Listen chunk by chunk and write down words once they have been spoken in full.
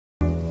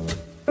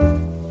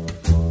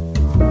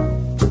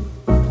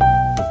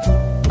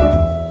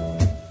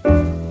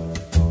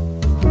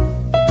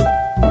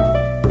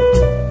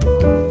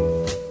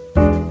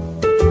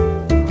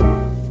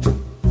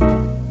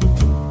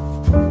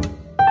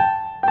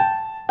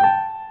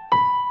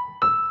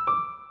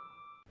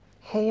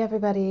Hey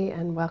everybody,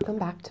 and welcome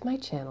back to my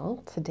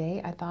channel.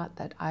 Today I thought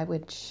that I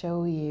would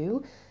show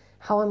you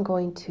how I'm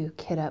going to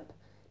kit up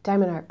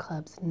Diamond Art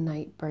Club's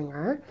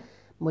Nightbringer,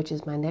 which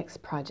is my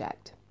next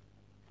project,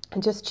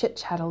 and just chit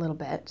chat a little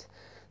bit.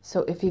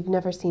 So if you've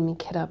never seen me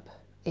kit up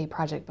a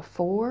project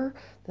before,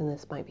 then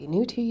this might be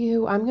new to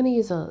you. I'm going to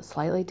use a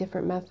slightly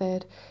different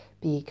method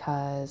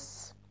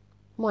because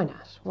why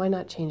not? Why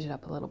not change it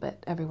up a little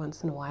bit every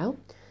once in a while?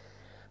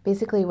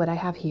 Basically what I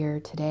have here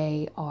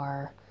today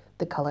are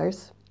the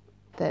colors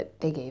that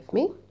they gave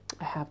me.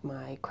 I have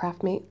my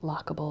craftmate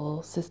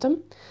lockable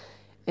system,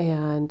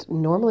 and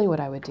normally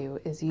what I would do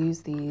is use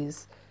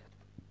these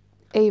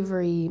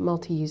Avery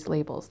multi-use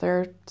labels.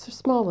 They're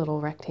small little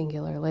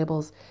rectangular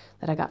labels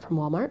that I got from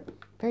Walmart,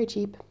 very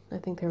cheap. I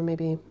think they were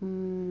maybe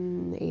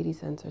 80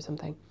 cents or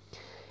something.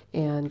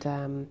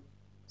 And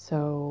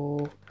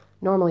so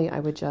normally I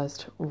would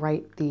just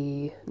write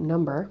the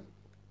number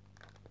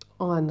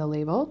on the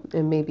label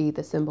and maybe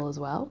the symbol as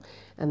well,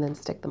 and then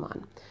stick them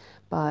on.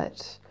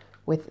 But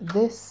with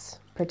this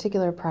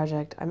particular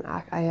project,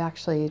 I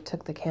actually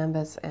took the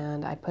canvas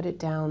and I put it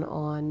down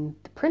on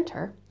the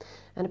printer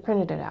and I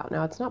printed it out.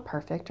 Now it's not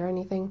perfect or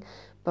anything,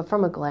 but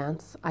from a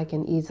glance I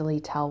can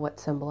easily tell what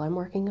symbol I'm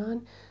working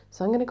on.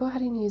 So I'm going to go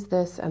ahead and use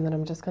this, and then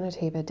I'm just going to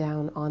tape it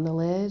down on the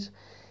lid,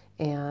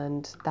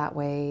 and that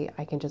way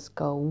I can just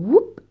go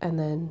whoop and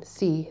then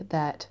see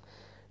that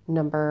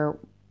number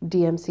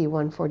DMC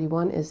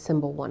 141 is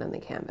symbol 1 on the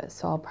canvas.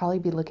 So I'll probably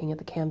be looking at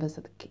the canvas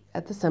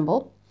at the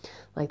symbol,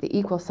 like the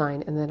equal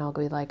sign, and then I'll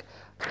go like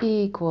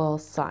equal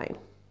sign,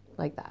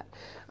 like that.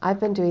 I've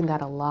been doing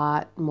that a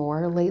lot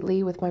more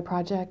lately with my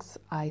projects.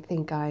 I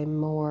think I'm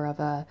more of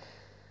a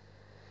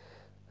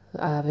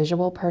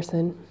visual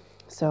person,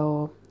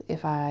 so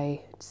if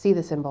I see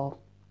the symbol,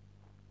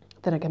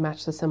 then I can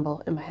match the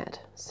symbol in my head.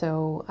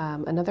 So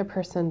another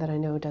person that I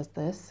know does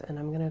this, and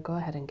I'm going to go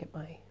ahead and get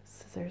my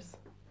scissors.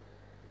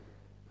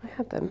 I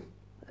had them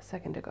a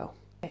second ago.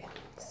 Okay,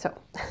 so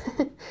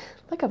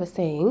like I was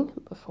saying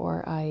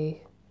before, I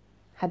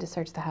had to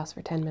search the house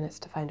for 10 minutes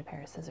to find a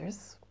pair of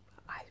scissors.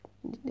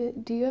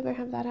 Do you ever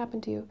have that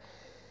happen to you?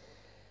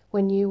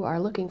 When you are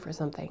looking for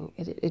something,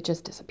 it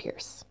just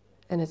disappears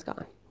and it's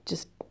gone.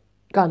 Just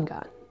gone.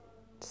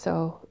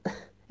 So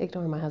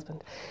ignore my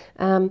husband.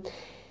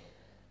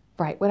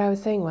 Right, what I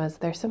was saying was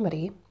there's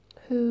somebody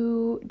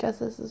who does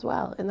this as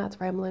well, and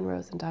that's Ramblin'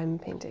 Rose and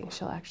Diamond Painting.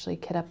 She'll actually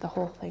kit up the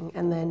whole thing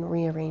and then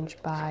rearrange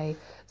by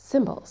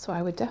symbol. So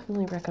I would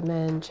definitely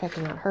recommend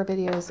checking out her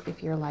videos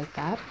if you're like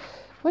that.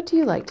 What do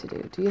you like to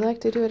do? Do you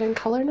like to do it in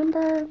color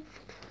number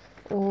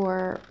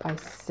or by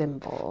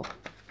symbol?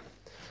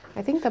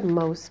 I think the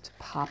most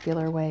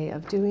popular way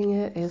of doing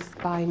it is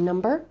by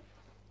number,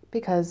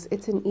 because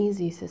it's an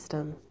easy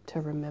system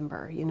to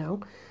remember, you know?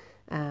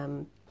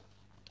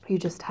 You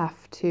just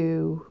have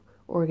to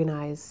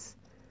organize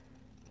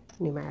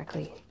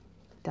numerically,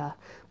 duh.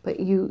 But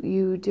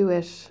you do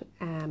it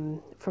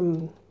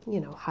from, you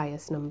know,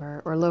 highest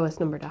number or lowest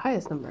number to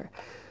highest number.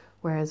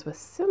 Whereas with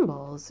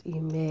symbols,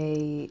 you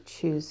may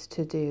choose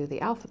to do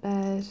the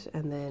alphabet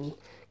and then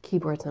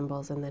keyboard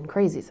symbols and then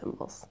crazy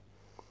symbols.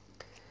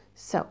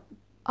 So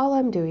all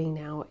I'm doing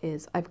now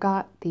is I've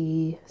got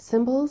the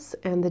symbols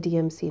and the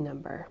DMC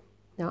number.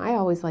 Now I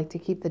always like to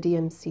keep the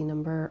DMC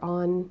number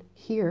on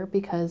here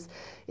because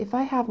if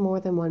I have more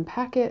than one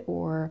packet,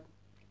 or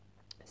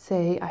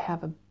say I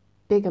have a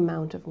big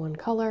amount of one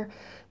color,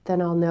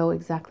 then I'll know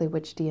exactly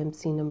which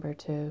DMC number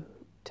to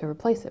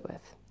replace it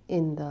with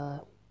in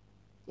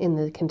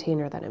the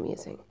container that I'm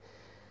using.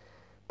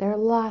 There are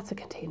lots of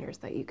containers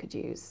that you could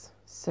use,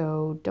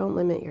 so don't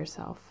limit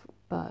yourself,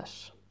 but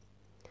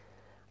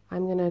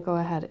I'm going to go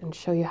ahead and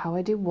show you how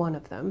I do one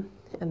of them,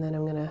 and then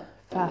I'm going to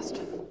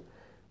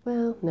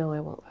well, no,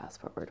 I won't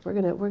fast forward. We're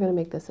gonna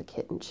make this a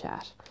kit and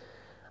chat.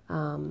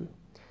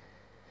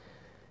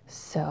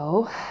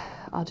 So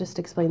I'll just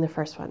explain the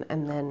first one,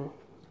 and then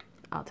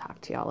I'll talk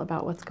to y'all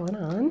about what's going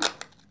on.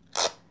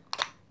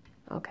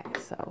 Okay,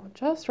 so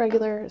just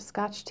regular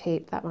Scotch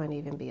tape. That might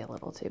even be a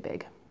little too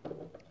big.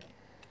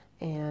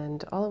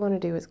 And all I want to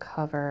do is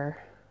cover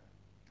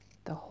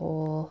the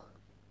whole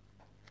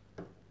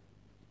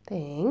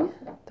thing,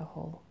 the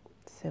whole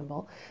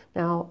symbol.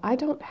 Now, I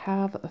don't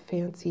have a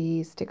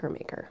fancy sticker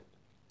maker,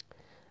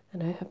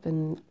 and I have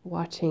been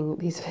watching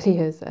these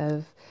videos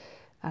of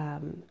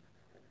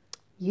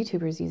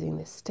YouTubers using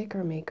this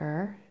sticker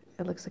maker.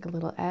 It looks like a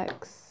little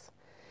X,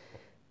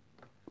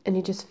 and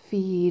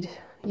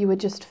you would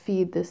just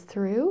feed this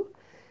through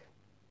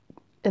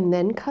and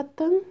then cut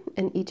them,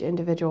 and each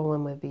individual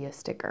one would be a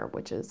sticker,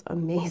 which is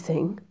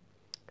amazing.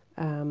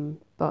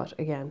 But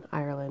again,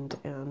 Ireland,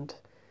 and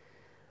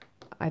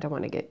I don't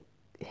want to get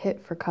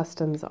hit for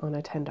customs on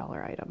a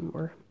 $10 item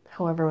or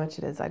however much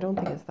it is. I don't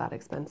think it's that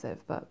expensive,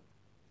 but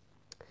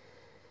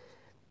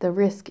the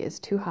risk is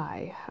too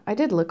high. I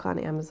did look on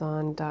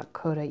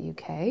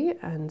amazon.co.uk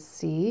and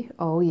see,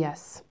 oh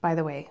yes, by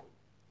the way,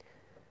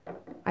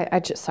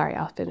 sorry,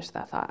 I'll finish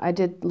that thought. I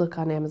did look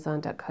on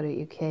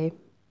amazon.co.uk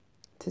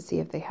to see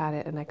if they had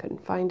it, and I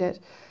couldn't find it,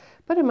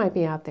 but it might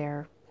be out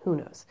there, who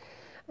knows.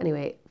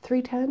 Anyway,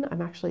 310,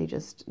 I'm actually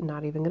just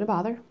not even going to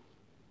bother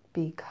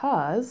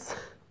because,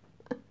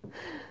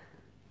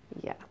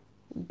 yeah,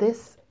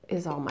 this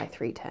is all my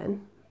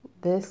 310.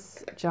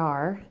 This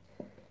jar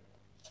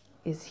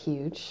is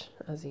huge,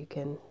 as you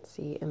can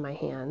see in my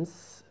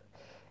hands,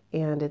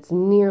 and it's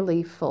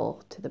nearly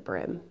full to the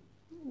brim.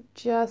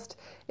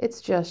 It's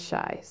just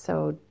shy,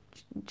 so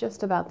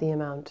just about the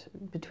amount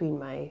between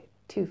my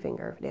two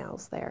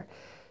fingernails there.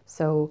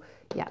 So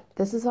yeah,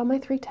 this is on my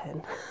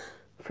 310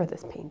 for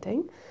this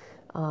painting.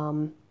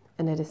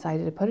 And I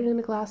decided to put it in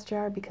a glass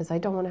jar because I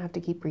don't want to have to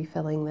keep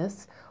refilling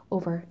this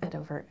over and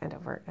over and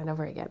over and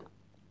over again.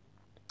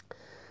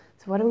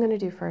 So what I'm going to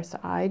do first,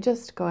 I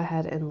just go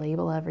ahead and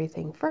label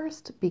everything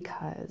first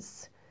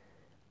because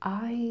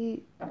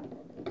I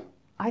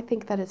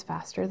think that it's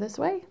faster this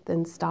way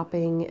than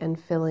stopping and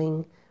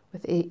filling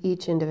with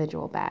each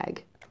individual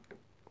bag,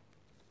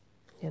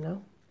 you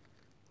know,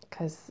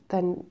 because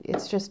then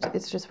it's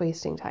just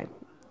wasting time.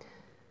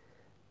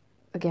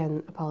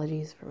 Again,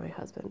 apologies for my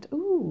husband.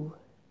 Ooh,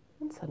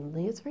 and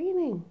suddenly it's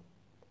raining.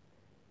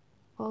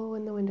 Oh,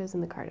 and the windows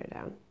in the car are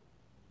down.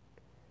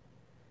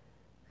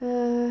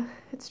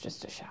 It's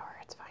just a shower,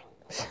 it's fine.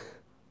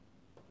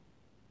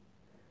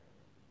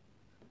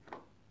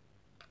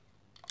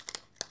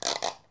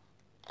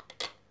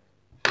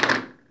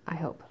 I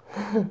hope.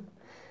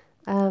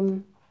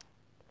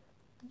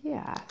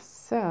 Yeah,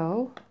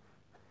 so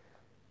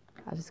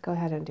I'll just go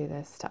ahead and do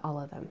this to all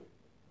of them.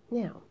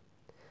 Now,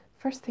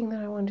 first thing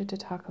that I wanted to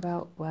talk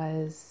about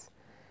was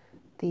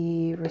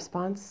the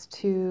response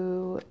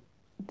to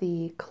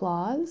the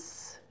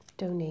clause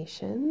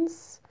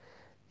donations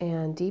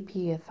and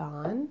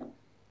DP-a-thon.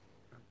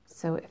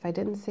 So if I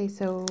didn't say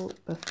so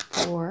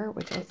before,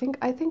 which I think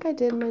I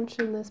did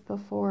mention this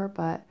before,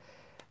 but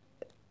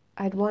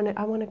I want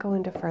to go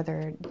into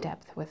further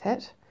depth with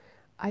it.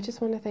 I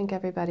just want to thank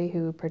everybody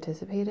who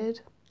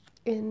participated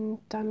in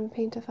Diamond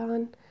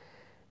Paint-a-thon,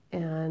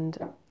 and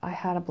I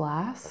had a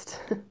blast.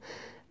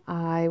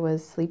 I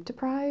was sleep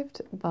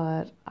deprived,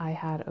 but I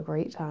had a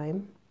great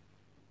time,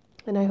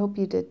 and I hope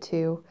you did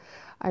too.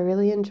 I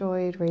really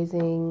enjoyed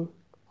raising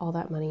all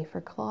that money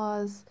for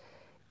claws,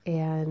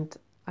 and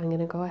I'm going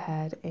to go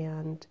ahead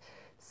and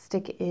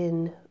stick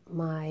in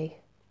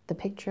the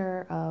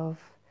picture of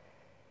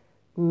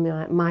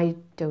my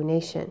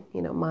donation,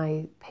 you know,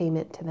 my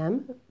payment to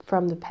them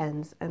from the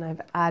pens, and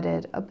I've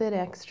added a bit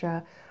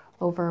extra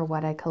over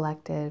what I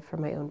collected for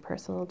my own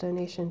personal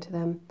donation to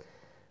them.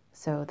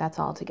 So that's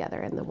all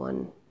together in the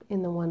one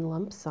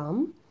lump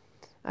sum.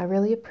 I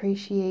really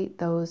appreciate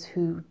those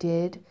who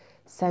did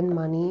send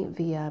money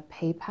via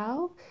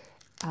PayPal.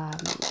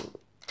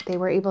 They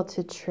were able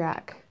to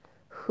track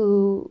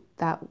who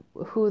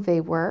they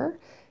were,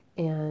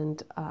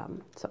 and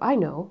so I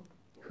know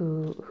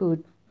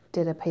who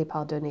did a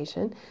PayPal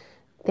donation.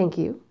 Thank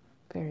you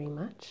very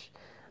much.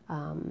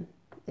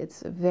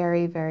 It's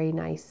very, very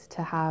nice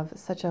to have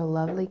such a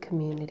lovely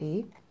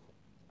community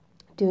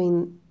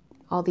doing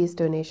all these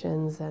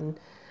donations and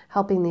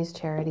helping these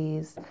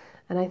charities.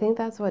 And I think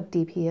that's what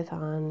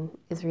DP-a-thon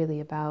is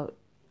really about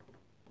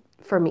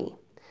for me.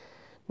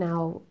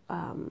 Now,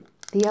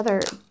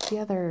 the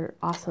other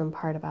awesome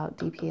part about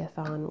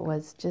DP-a-thon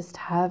was just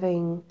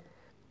having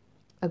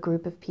a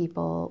group of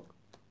people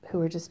who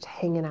were just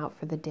hanging out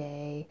for the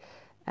day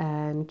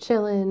and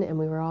chilling, and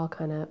we were all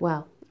kind of,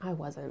 well, I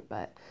wasn't,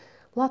 but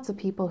lots of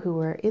people who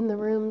were in the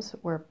rooms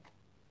were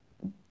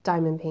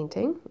diamond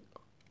painting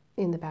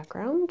in the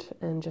background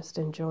and just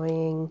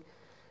enjoying,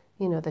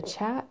 you know, the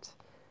chat.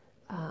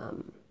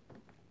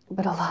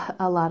 But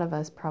a lot of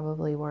us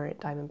probably weren't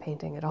diamond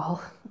painting at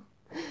all.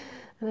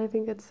 And I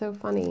think it's so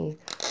funny.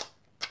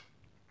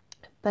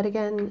 But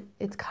again,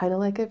 it's kind of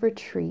like a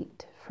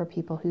retreat for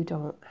people who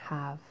don't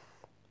have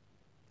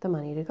the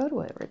money to go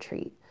to a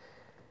retreat.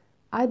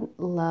 I'd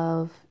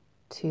love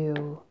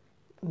to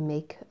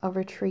make a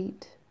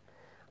retreat.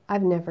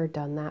 I've never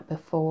done that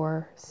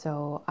before,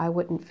 so I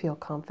wouldn't feel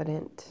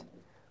confident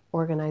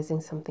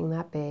organizing something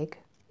that big.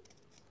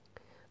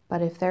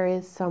 But if there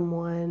is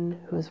someone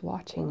who's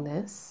watching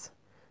this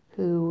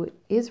who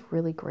is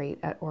really great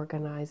at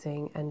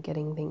organizing and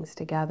getting things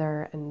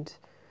together and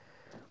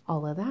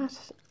all of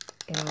that,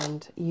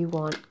 and you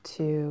want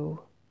to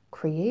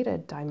create a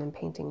diamond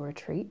painting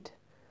retreat,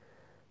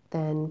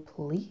 then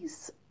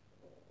please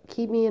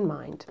keep me in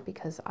mind,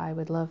 because I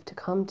would love to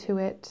come to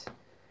it.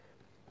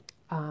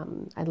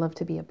 I'd love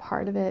to be a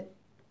part of it,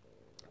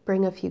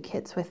 bring a few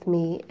kits with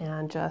me,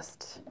 and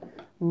just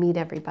meet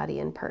everybody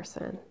in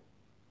person.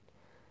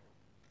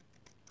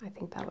 I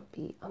think that would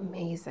be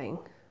amazing.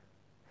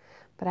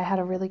 But I had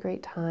a really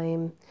great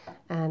time,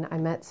 and I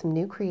met some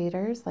new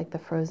creators like the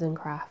Frozen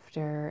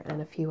Crafter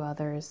and a few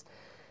others.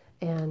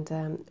 And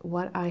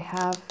what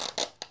I've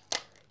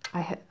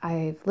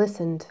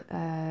listened,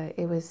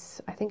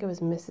 I think it was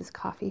Mrs.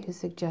 Coffee who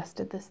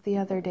suggested this the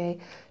other day,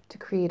 to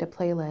create a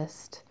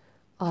playlist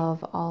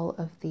of all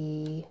of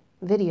the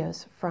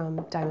videos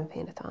from Diamond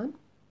Paint-a-thon.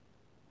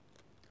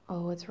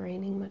 Oh, it's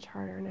raining much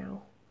harder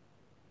now.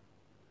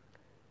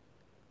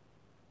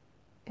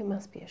 It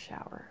must be a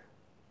shower.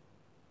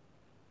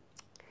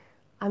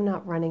 I'm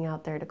not running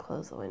out there to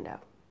close the window.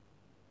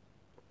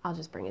 I'll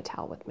just bring a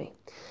towel with me.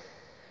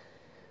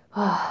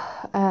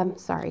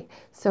 Sorry.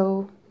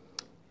 So,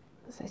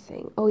 what was I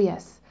saying? Oh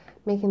yes,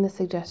 making the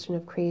suggestion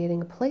of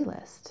creating a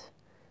playlist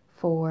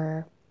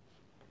for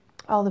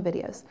all the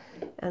videos.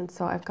 And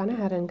so I've gone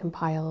ahead and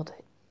compiled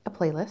a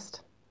playlist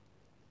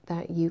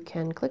that you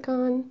can click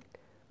on.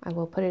 I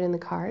will put it in the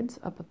cards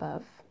up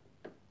above.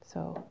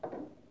 So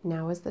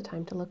now is the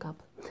time to look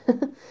up.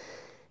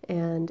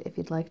 And if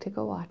you'd like to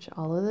go watch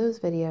all of those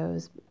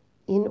videos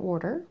in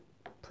order,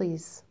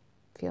 please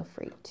feel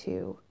free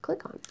to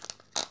click on it.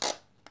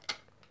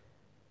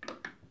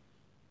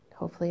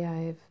 Hopefully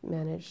I've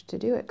managed to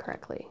do it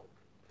correctly,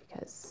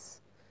 because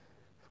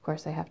of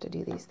course I have to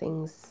do these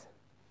things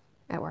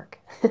at work.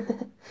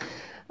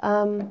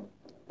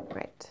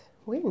 Right,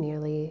 we're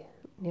nearly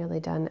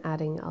done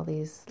adding all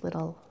these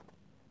little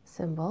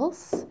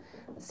symbols.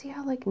 See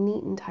how like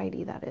neat and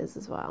tidy that is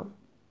as well.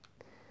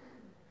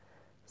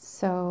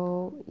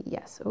 So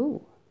yes,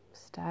 oh,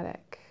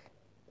 static.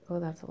 Oh,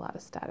 that's a lot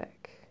of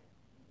static.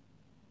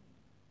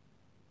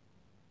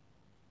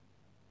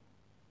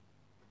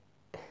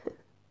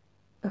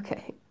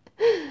 Okay,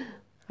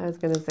 I was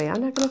gonna say,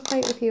 I'm not gonna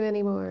fight with you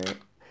anymore.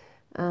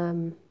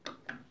 What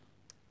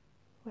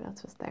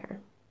else was there?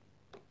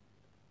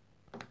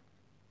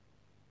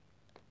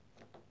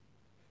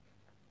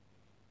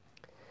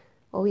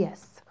 Oh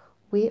yes,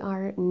 we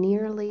are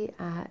nearly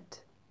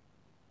at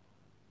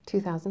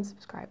 2,000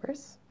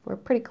 subscribers. We're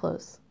pretty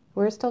close.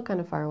 We're still kind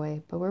of far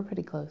away, but we're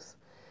pretty close.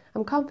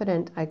 I'm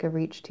confident I could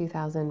reach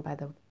 2,000 by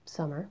the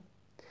summer.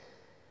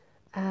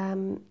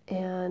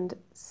 And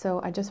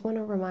so I just want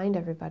to remind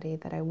everybody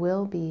that I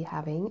will be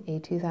having a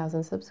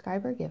 2,000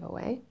 subscriber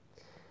giveaway.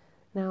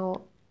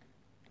 Now,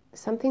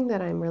 something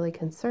that I'm really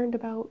concerned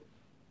about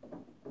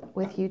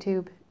with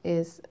YouTube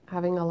is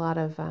having a lot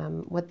of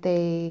what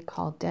they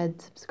call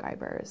dead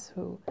subscribers,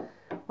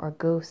 or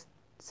ghost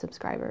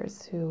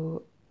subscribers,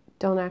 who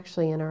don't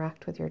actually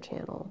interact with your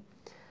channel.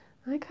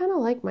 I kind of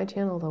like my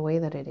channel the way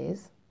that it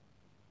is.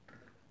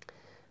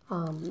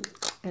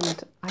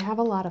 And I have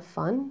a lot of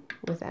fun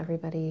with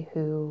everybody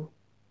who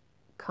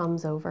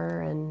comes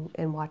over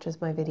and watches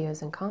my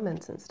videos and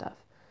comments and stuff.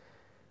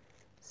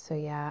 So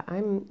yeah,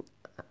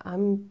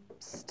 I'm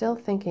still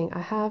thinking,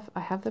 I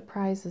have the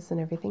prizes and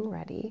everything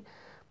ready,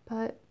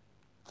 but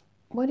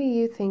what do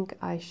you think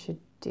I should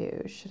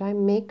do? Should I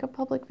make a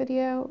public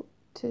video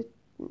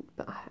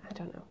I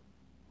don't know.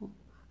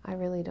 I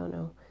really don't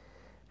know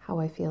how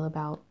I feel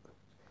about.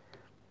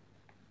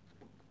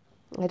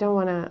 I don't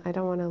want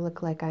to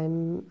look like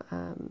I'm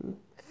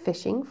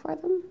fishing for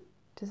them.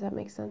 Does that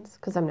make sense?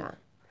 Because I'm not.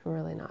 I'm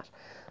really not.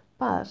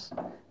 But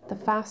the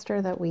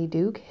faster that we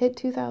do hit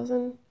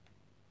 2,000,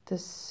 the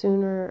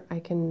sooner I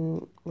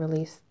can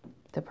release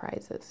the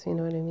prizes. You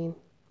know what I mean?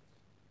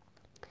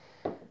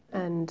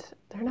 And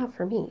they're not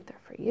for me. They're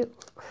for you.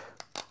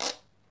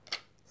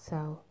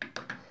 So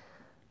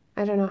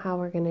I don't know how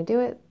we're going to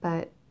do it,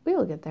 but we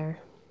will get there.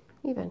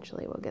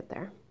 Eventually we'll get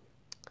there.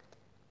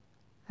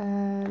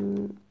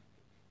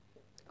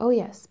 Oh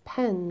yes,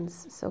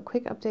 pens. So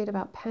quick update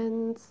about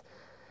pens.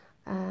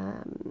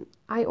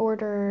 I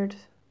ordered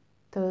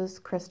those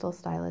crystal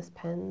stylus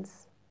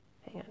pens.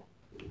 Hang on.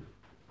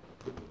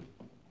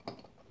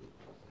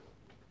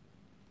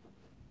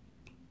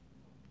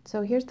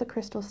 So here's the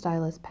crystal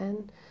stylus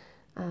pen.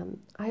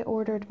 I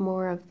ordered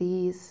more of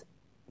these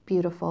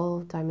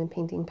beautiful diamond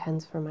painting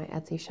pens for my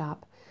Etsy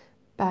shop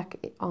back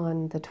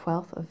on the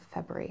 12th of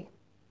February.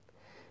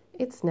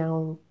 It's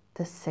now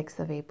the 6th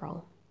of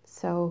April.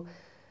 So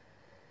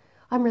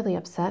I'm really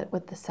upset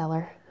with the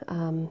seller.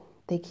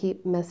 They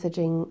keep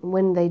messaging,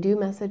 when they do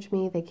message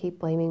me, they keep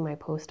blaming my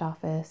post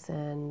office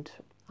and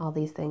all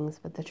these things,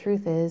 but the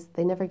truth is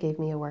they never gave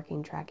me a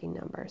working tracking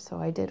number, so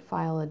I did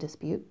file a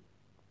dispute.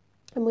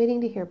 I'm waiting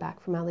to hear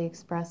back from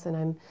AliExpress, and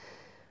I'm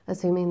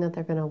assuming that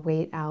they're going to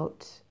wait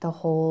out the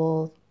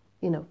whole,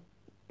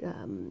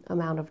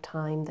 amount of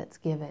time that's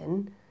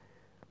given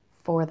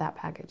for that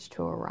package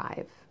to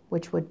arrive,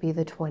 which would be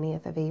the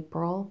 20th of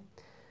April.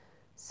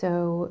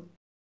 So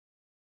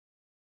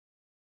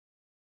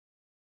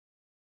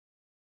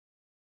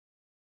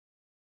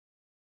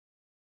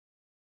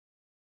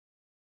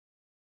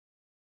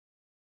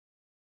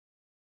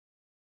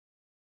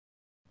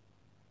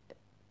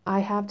I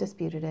have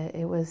disputed it.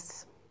 It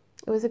was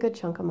a good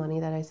chunk of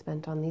money that I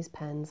spent on these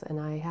pens, and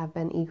I have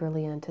been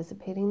eagerly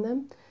anticipating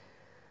them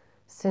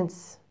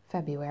since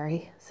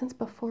February, since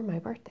before my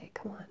birthday,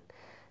 come on,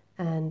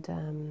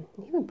 and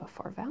even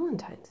before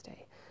Valentine's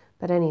Day.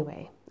 But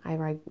anyway,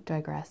 I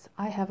digress.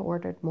 I have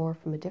ordered more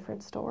from a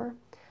different store,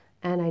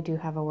 and I do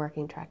have a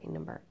working tracking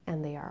number,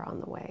 and they are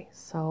on the way.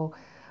 So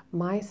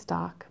my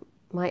stock,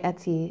 my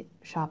Etsy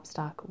shop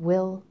stock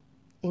will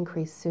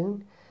increase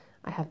soon.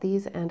 I have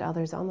these and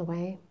others on the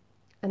way,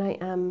 and I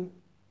am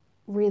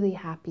really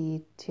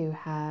happy to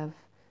have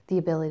the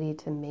ability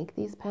to make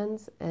these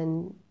pens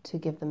and to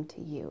give them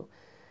to you.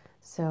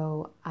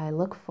 So I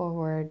look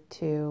forward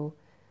to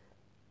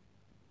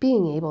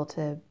being able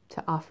to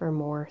offer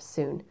more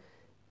soon.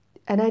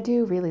 And I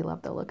do really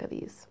love the look of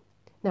these.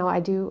 Now I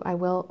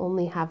will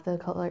only have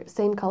the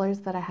same colors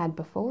that I had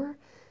before,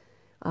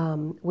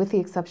 with the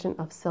exception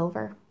of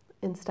silver.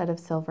 Instead of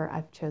silver,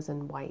 I've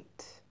chosen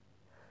white.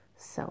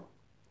 So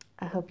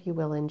I hope you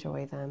will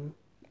enjoy them.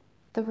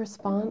 The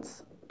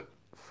response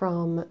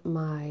from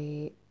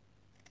my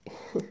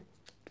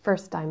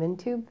first diamond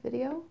tube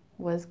video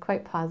was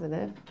quite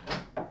positive.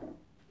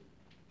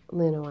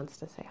 Luna wants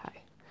to say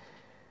hi.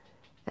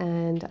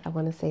 And I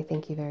want to say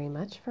thank you very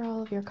much for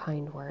all of your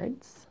kind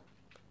words,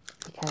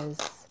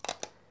 because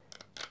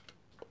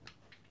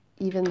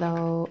even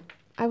though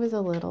I was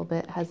a little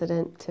bit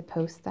hesitant to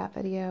post that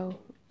video,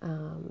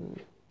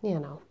 you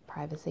know,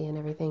 privacy and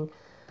everything,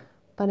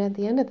 but at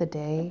the end of the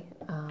day,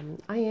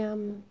 I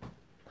am...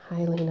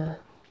 Hi, Luna.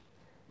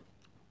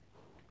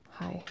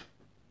 Hi.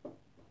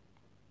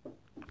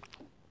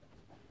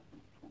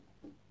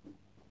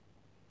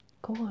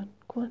 Go on,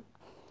 go on.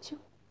 Shoo,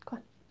 go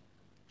on.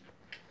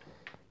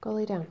 Go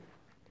lay down.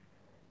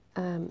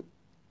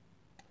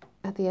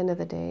 At the end of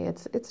the day,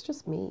 it's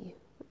just me,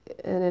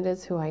 and it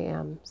is who I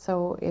am.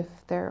 So if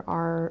there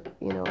are,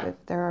 you know, if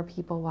there are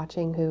people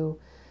watching who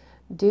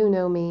do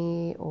know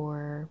me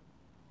or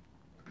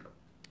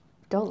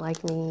don't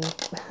like me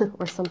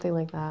or something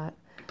like that,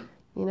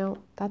 you know,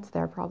 that's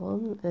their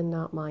problem and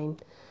not mine.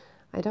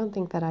 I don't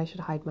think that I should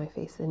hide my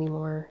face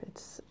anymore.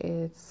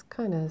 It's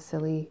kind of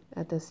silly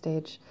at this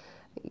stage.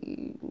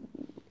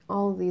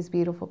 All of these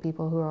beautiful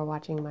people who are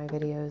watching my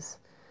videos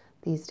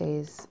these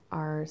days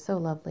are so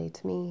lovely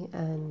to me,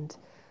 and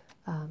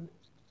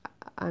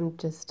I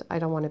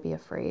don't want to be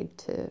afraid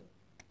to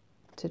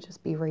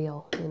just be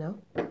real, you know?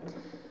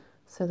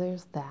 So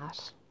there's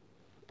that.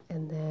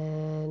 And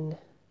then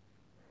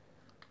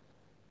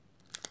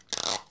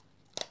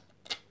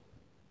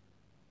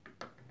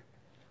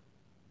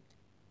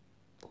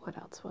what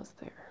else was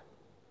there?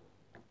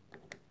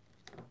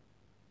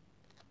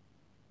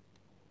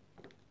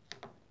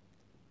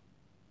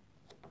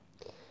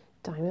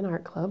 Diamond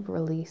Art Club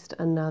released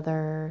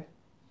another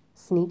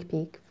sneak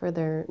peek for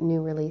their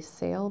new release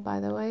sale, by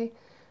the way,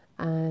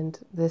 and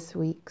this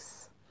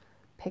week's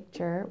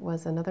picture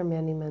was another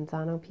Mandy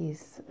Manzano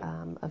piece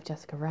of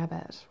Jessica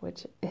Rabbit,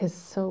 which is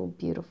so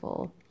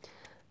beautiful.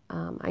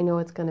 I know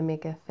it's going to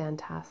make a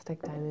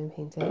fantastic diamond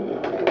painting.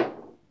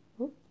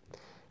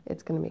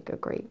 It's going to make a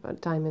great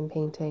diamond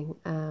painting.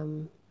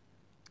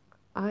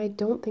 I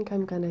don't think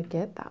I'm going to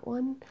get that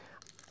one.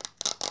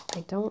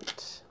 I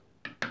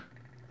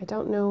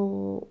don't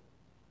know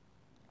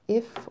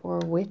if or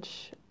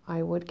which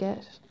I would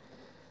get.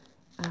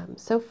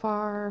 So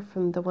far,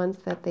 from the ones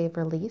that they've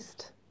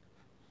released,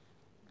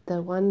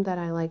 the one that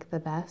I like the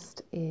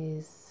best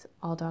is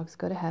All Dogs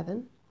Go to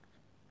Heaven.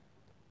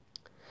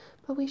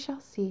 But we shall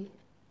see.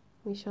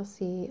 We shall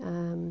see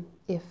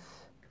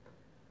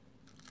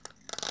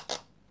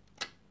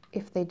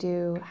if they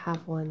do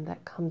have one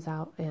that comes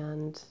out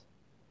and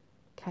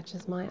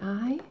catches my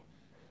eye.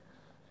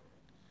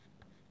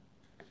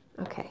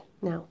 Okay,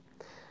 now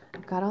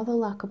I've got all the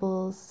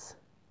lockables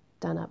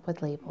done up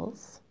with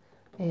labels,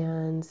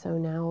 and so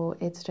now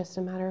it's just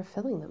a matter of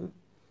filling them.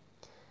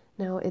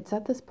 Now it's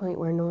at this point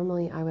where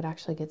normally I would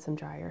actually get some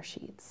dryer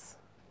sheets,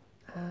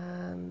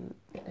 and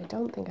I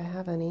don't think I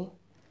have any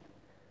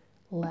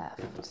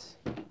left.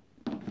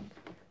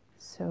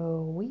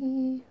 So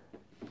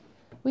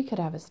we could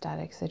have a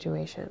static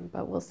situation,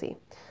 but we'll see.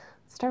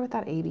 Let's start with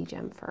that AB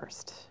gem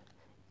first.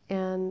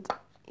 And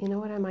you know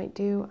what I might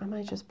do? I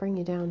might just bring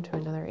you down to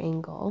another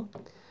angle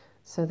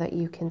so that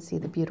you can see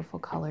the beautiful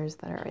colors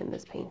that are in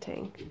this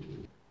painting.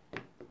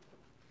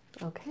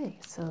 Okay,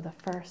 so the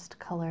first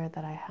color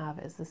that I have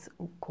is this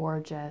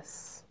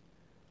gorgeous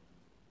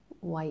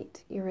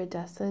white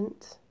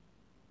iridescent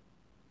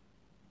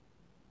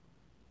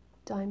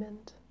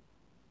diamond.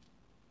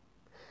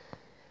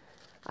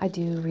 I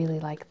do really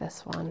like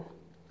this one.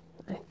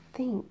 I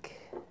think,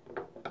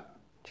 I'm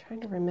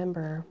trying to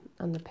remember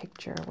on the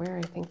picture where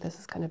I think this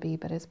is going to be,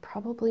 but it's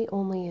probably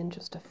only in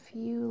just a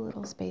few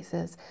little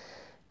spaces.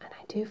 And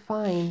I do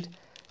find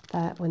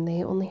that when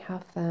they only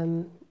have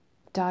them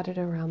dotted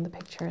around the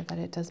picture, that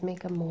it does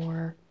make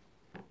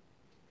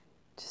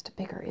just a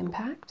bigger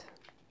impact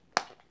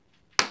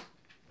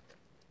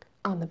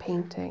on the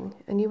painting.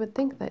 And you would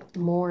think that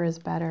more is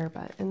better,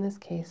 but in this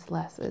case,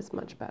 less is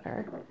much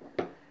better.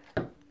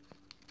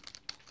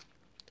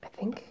 I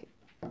think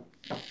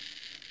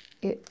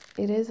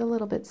it is a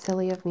little bit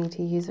silly of me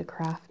to use a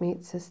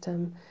craftmate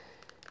system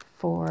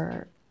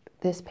for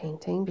this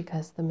painting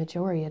because the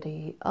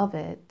majority of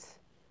it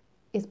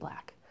is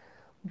black.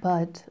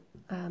 But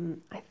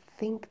I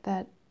think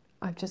that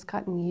I've just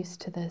gotten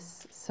used to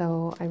this,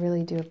 so I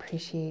really do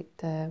appreciate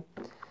the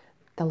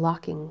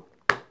locking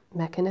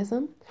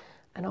mechanism.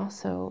 And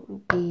also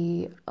with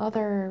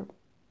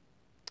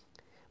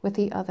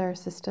the other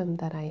system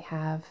that I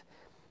have,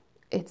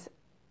 it's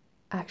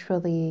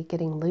actually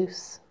getting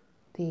loose,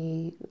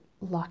 the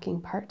locking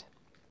part.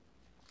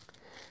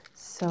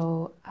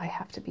 So I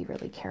have to be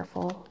really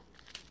careful.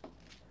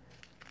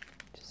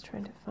 Just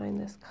trying to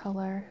find this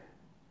color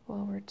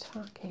while we're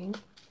talking.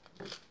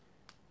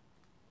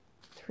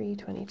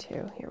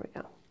 322, here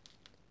we go.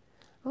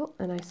 Oh,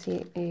 and I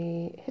see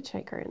a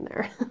hitchhiker in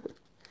there.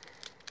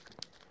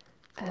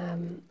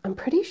 I'm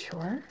pretty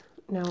sure,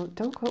 now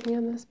don't quote me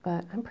on this,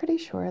 but I'm pretty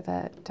sure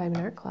that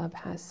Diamond Art Club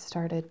has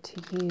started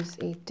to use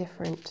a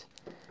different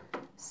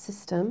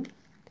system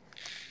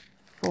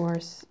for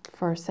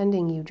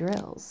sending you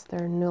drills.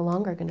 They're no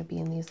longer going to be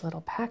in these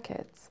little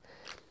packets.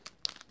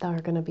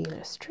 They're going to be in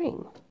a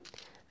string.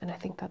 And I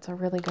think that's a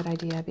really good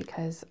idea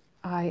because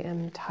I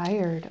am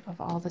tired of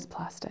all this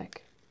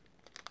plastic.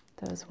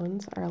 Those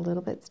ones are a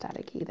little bit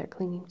staticky. They're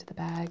clinging to the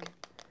bag.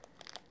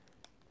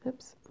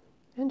 Oops,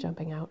 and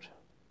jumping out.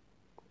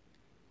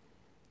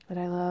 But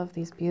I love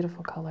these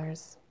beautiful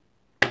colors.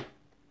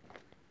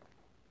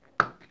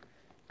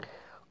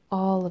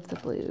 All of the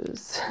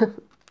blues.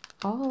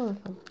 All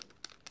of them.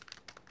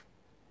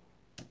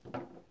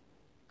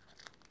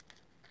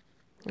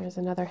 There's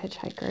another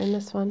hitchhiker in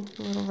this one,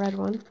 a little red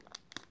one.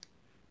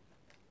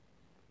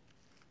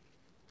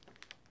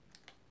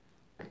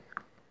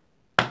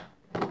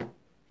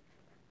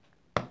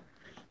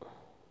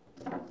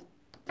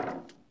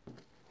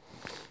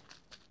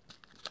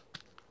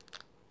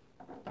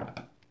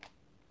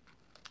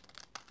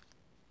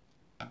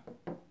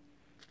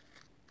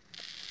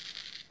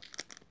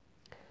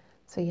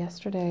 So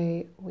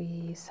yesterday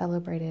we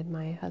celebrated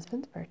my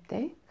husband's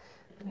birthday.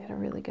 We had a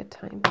really good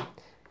time.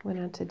 Went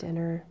out to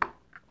dinner,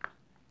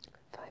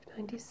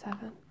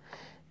 $5.97,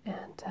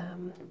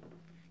 and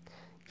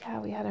yeah,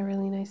 we had a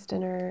really nice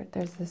dinner.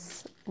 There's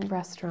this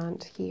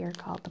restaurant here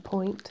called The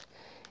Point,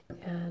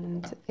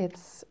 and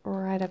it's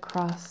right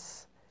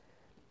across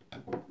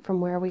from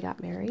where we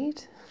got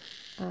married.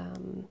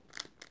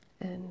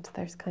 And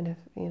there's kind of,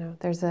 you know,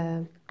 there's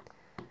a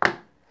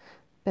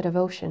bit of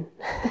ocean.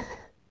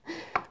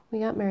 We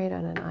got married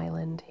on an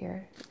island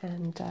here,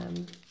 and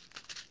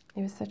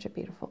it was such a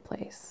beautiful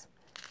place.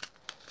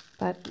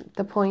 But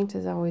The Point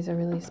is always a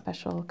really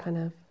special kind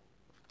of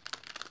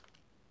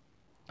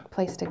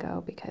place to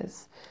go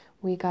because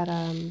we got,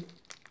 I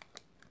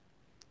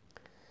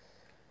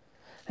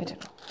don't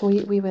know,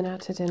 we went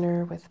out to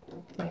dinner with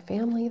my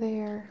family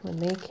there when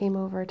they came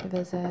over to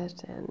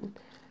visit, and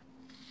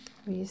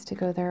we used to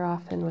go there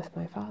often with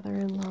my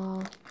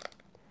father-in-law.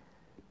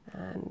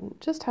 And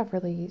just have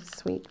really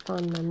sweet,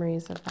 fond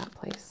memories of that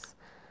place.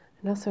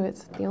 And also,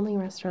 it's the only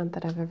restaurant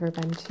that I've ever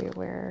been to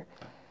where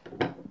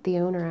the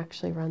owner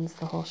actually runs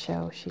the whole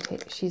show.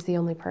 She's the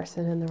only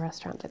person in the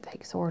restaurant that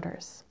takes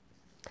orders.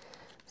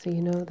 So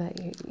you know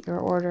that your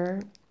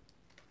order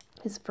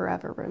is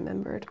forever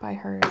remembered by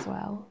her as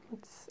well.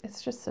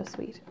 It's just so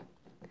sweet.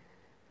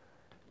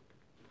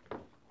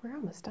 We're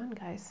almost done,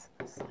 guys.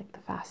 This is like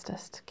the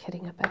fastest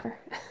kitting up ever.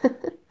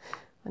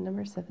 On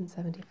number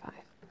 775.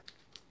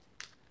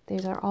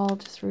 These are all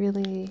just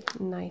really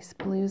nice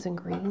blues and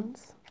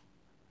greens.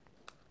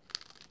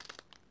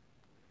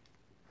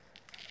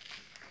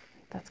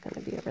 That's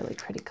going to be a really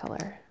pretty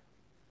color.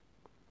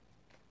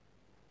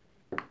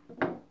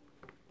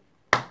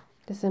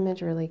 This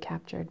image really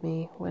captured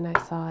me when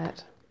I saw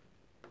it.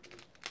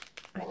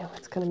 I know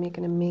it's going to make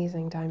an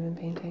amazing diamond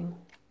painting.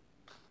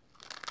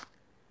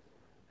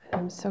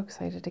 And I'm so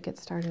excited to get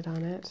started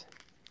on it.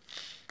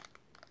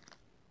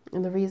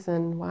 And the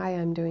reason why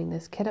I'm doing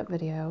this kit up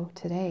video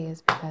today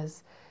is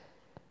because,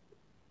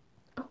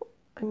 oh,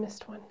 I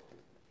missed one.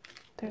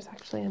 There's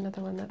actually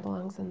another one that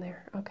belongs in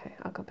there. Okay,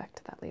 I'll go back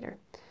to that later.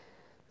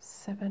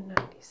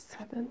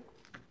 797.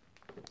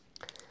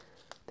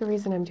 The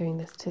reason I'm doing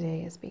this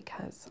today is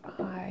because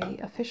I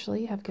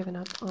officially have given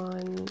up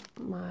on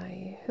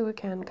my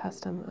Huacan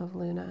custom of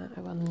Luna. I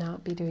will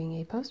not be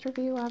doing a post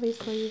review,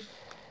 obviously,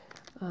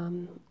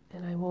 and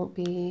I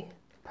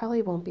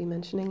probably won't be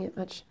mentioning it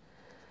much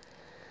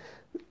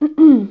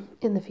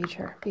in the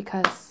future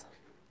because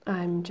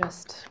I'm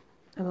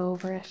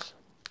over it.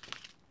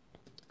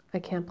 I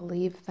can't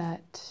believe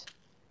that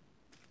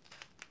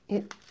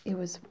it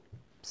was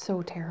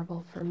so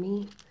terrible for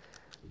me,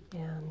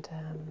 and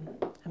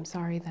I'm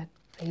sorry that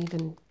I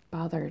even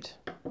bothered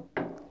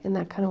in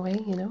that kind of way,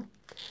 you know.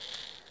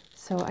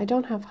 So I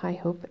don't have high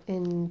hope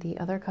in the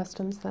other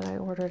customs that I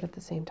ordered at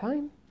the same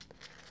time.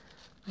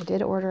 I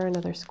did order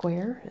another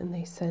square, and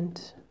they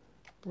sent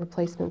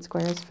replacement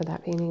squares for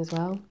that painting as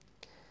well.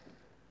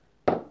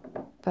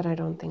 But I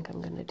don't think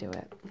I'm going to do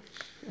it.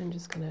 I'm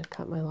just going to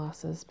cut my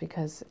losses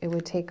because it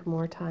would take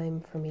more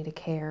time for me to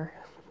care,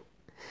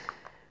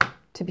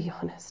 to be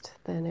honest,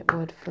 than it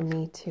would for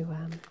me to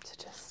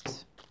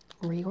just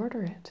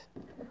reorder it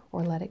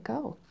or let it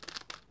go.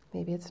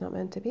 Maybe it's not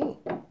meant to be.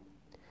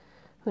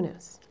 Who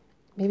knows?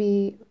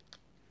 Maybe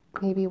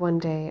one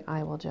day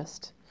I will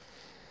just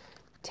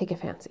take a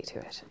fancy to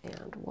it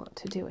and want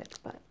to do it,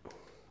 but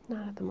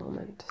not at the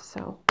moment.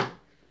 So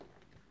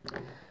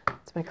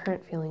that's my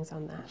current feelings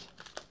on that.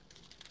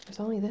 There's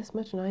only this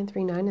much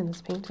 939 in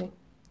this painting,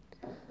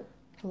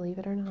 believe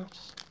it or not.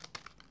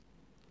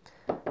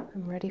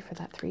 I'm ready for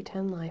that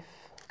 310 life.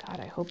 God,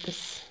 I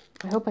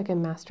hope I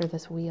can master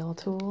this wheel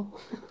tool.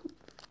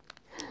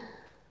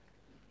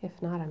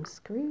 If not, I'm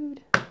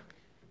screwed.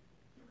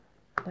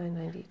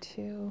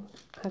 992.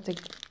 I have to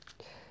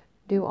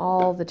do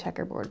all the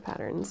checkerboard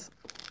patterns.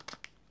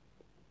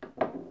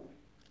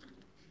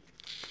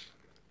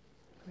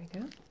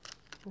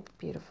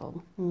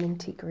 beautiful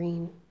minty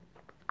green.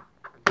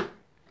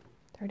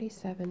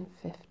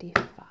 $37.55.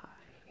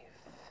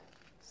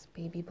 This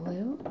baby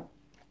blue.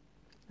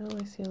 Oh,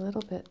 I see a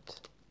little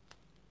bit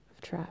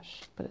of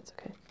trash, but it's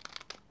okay.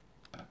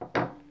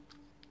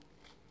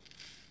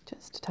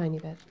 Just a tiny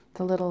bit.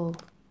 The little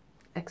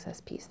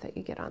excess piece that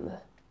you get on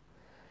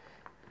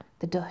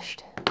the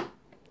dust,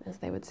 as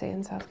they would say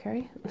in South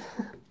Korea.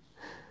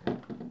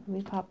 Let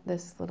me pop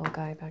this little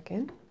guy back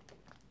in.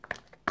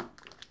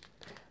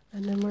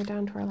 And then we're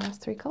down to our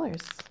last three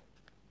colors.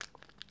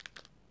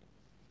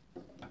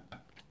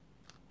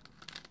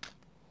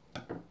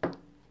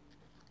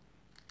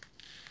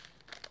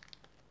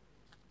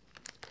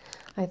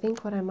 I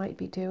think what I might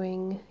be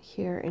doing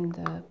here in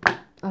the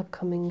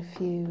upcoming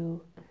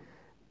few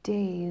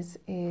days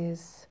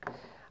is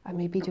I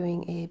may be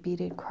doing a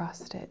beaded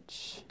cross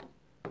stitch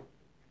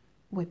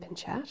whip and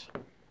chat.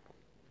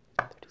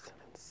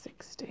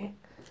 $37.60.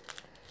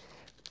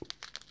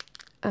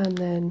 And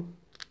then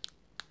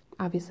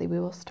obviously we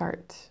will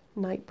start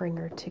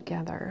Nightbringer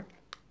together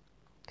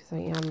because I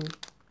am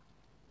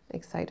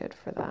excited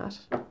for that.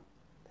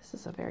 This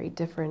is a very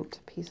different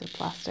piece of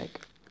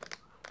plastic.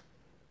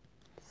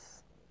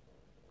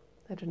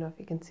 I don't know if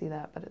you can see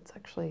that, but it's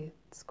actually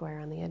square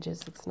on the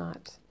edges. It's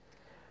not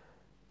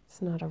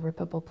a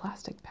rippable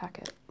plastic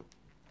packet.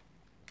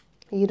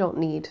 You don't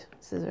need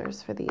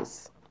scissors for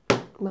these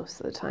most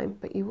of the time,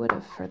 but you would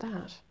have for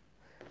that.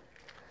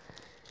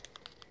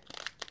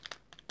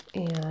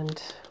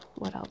 And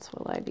what else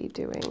will I be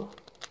doing?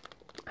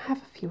 I have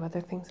a few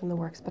other things in the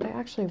works, but I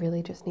actually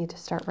really just need to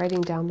start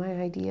writing down my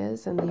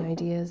ideas and the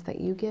ideas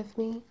that you give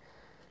me,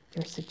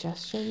 your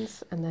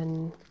suggestions, and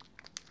then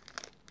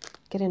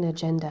get an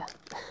agenda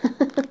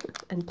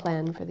and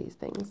plan for these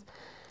things.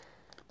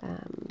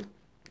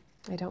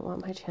 I don't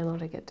want my channel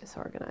to get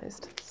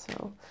disorganized,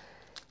 so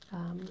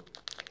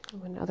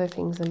when other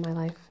things in my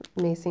life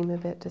may seem a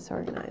bit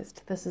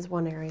disorganized, this is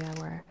one area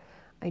where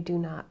I do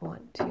not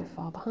want to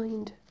fall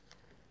behind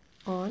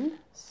on,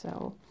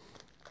 so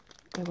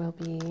I will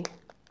be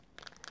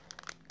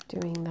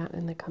doing that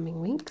in the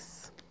coming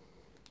weeks.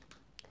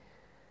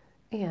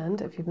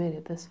 And if you've made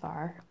it this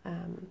far,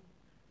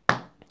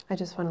 I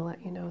just want to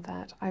let you know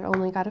that I've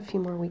only got a few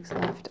more weeks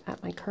left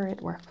at my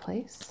current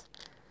workplace.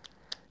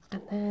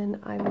 And then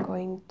I'm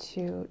going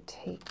to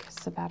take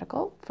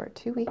sabbatical for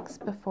 2 weeks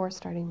before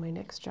starting my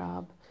next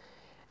job.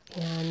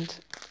 And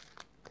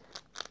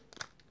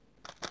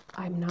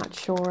I'm not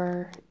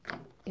sure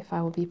if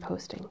I will be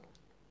posting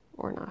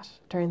or not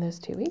during those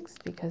 2 weeks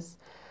because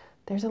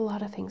there's a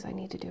lot of things I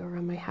need to do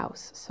around my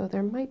house. So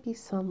there might be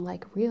some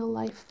like real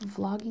life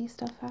vloggy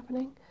stuff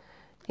happening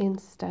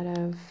instead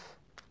of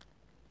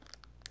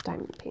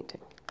diamond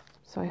painting.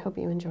 So I hope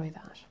you enjoy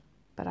that.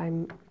 But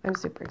I'm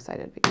super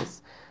excited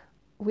because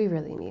we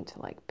really need to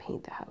like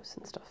paint the house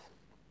and stuff.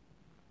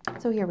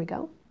 So here we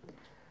go.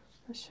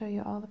 I'll show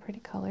you all the pretty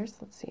colors.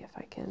 Let's see if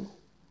I can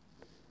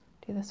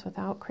do this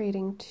without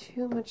creating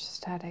too much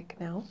static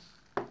now.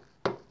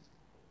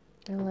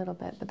 A little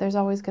bit, but there's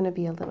always going to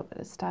be a little bit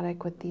of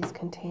static with these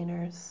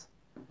containers.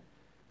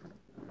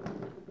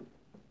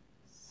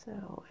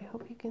 So I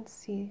hope you can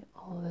see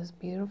all of those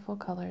beautiful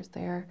colors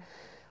there.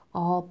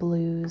 All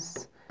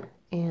blues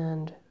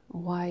and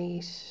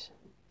white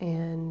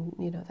and,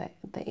 you know,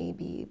 the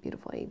AB,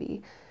 beautiful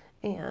AB.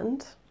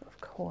 And, of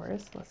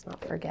course, let's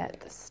not forget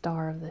the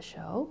star of the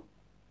show,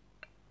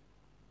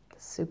 the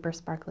super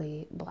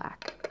sparkly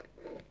black.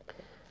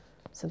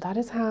 So that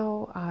is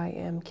how I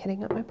am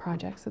kitting up my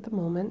projects at the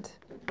moment.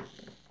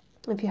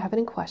 If you have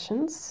any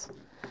questions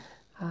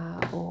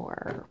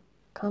or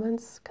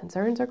comments,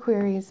 concerns, or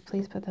queries,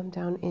 please put them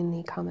down in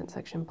the comment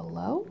section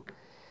below.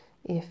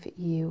 If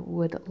you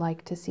would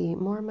like to see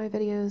more of my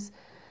videos,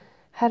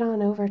 head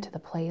on over to the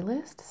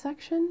playlist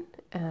section,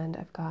 and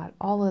I've got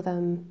all of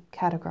them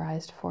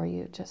categorized for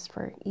you just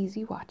for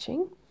easy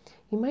watching.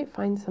 You might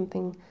find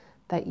something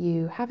that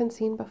you haven't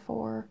seen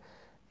before,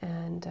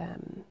 and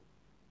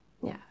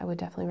yeah, I would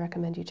definitely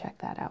recommend you check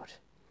that out.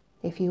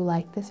 If you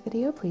like this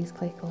video, please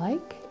click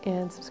like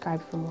and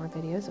subscribe for more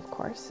videos, of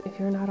course, if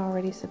you're not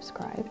already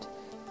subscribed.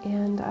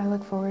 And I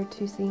look forward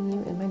to seeing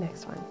you in my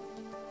next one.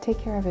 Take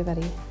care,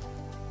 everybody.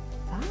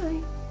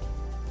 Bye.